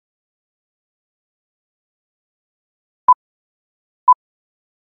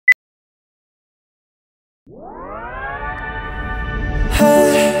Hey,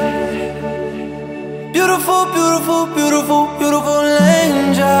 beautiful, beautiful, beautiful, beautiful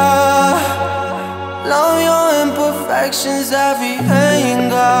angel. Love your imperfections, every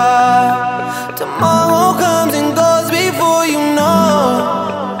anger. Tomorrow comes and goes before you know.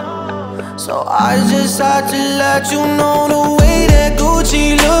 So I just had to let you know the way that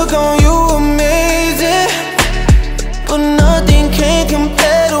Gucci look on you amazing. But nothing can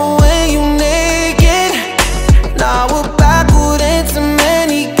compare to when you naked. Now we're backward into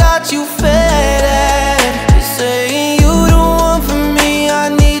many, got you fed. You're saying you the one for me,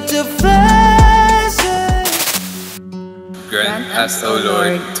 I need to flex it. Grant us, O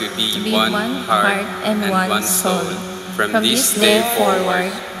Lord, to be one heart and one soul, from this day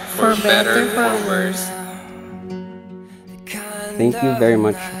forward, for better, for worse. Thank you very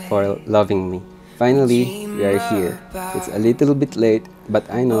much for loving me. Finally, we are here. It's a little bit late, but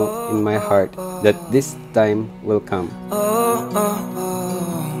I know in my heart that this time will come. Oh, oh,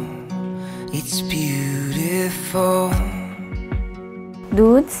 oh, it's beautiful.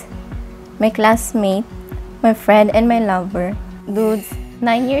 Doods, my classmate, my friend and my lover. Doods,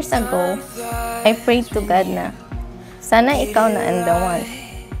 9 years ago, I prayed to God na, sana ikaw na ang the one.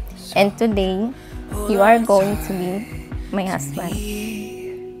 And today, you are going to be my husband.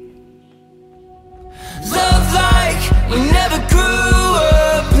 Love like we never grew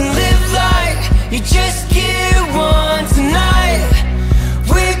up, and live like you just get one tonight.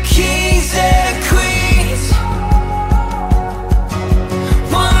 We're kings and queens.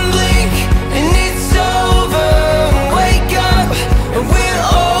 One blink and it's over. Wake up and we're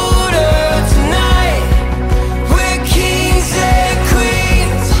older tonight. We're kings and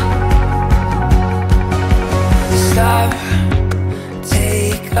queens. Stop,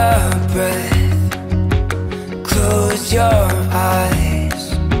 take a breath. Close your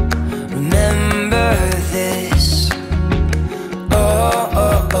eyes, remember this. Oh,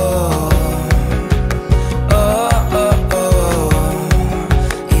 oh, oh, oh, oh, oh,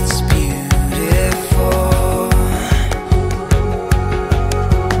 it's beautiful.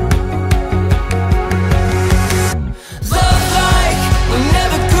 Love like we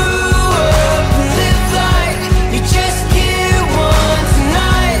never grew up, and live like you just get one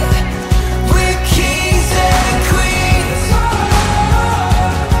tonight. We're kings and queens.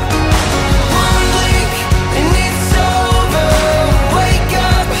 One blink and it's over. Wake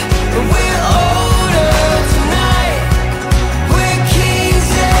up and we're older tonight. We're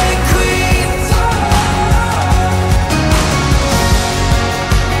kings and queens.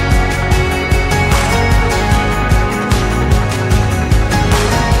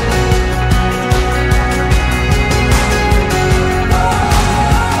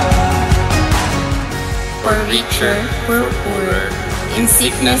 For richer, for poorer, in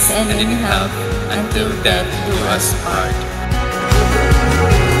sickness and in health, until death do us part.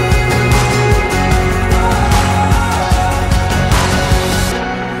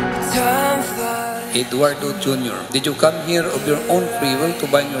 Time flies. Eduardo Jr., did you come here of your own free will to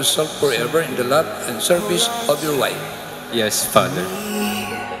bind yourself forever in the love and service of your wife? Yes, Father.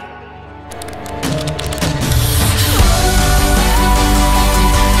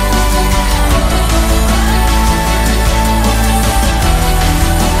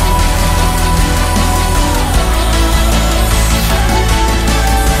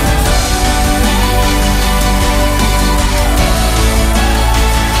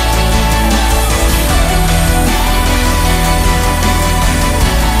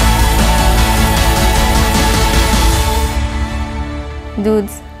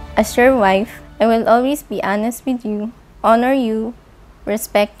 Doods, as your wife, I will always be honest with you, honor you,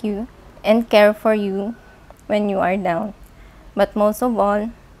 respect you, and care for you when you are down. But most of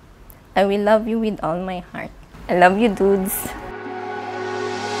all, I will love you with all my heart. I love you, Doods.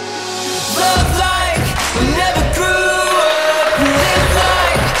 Love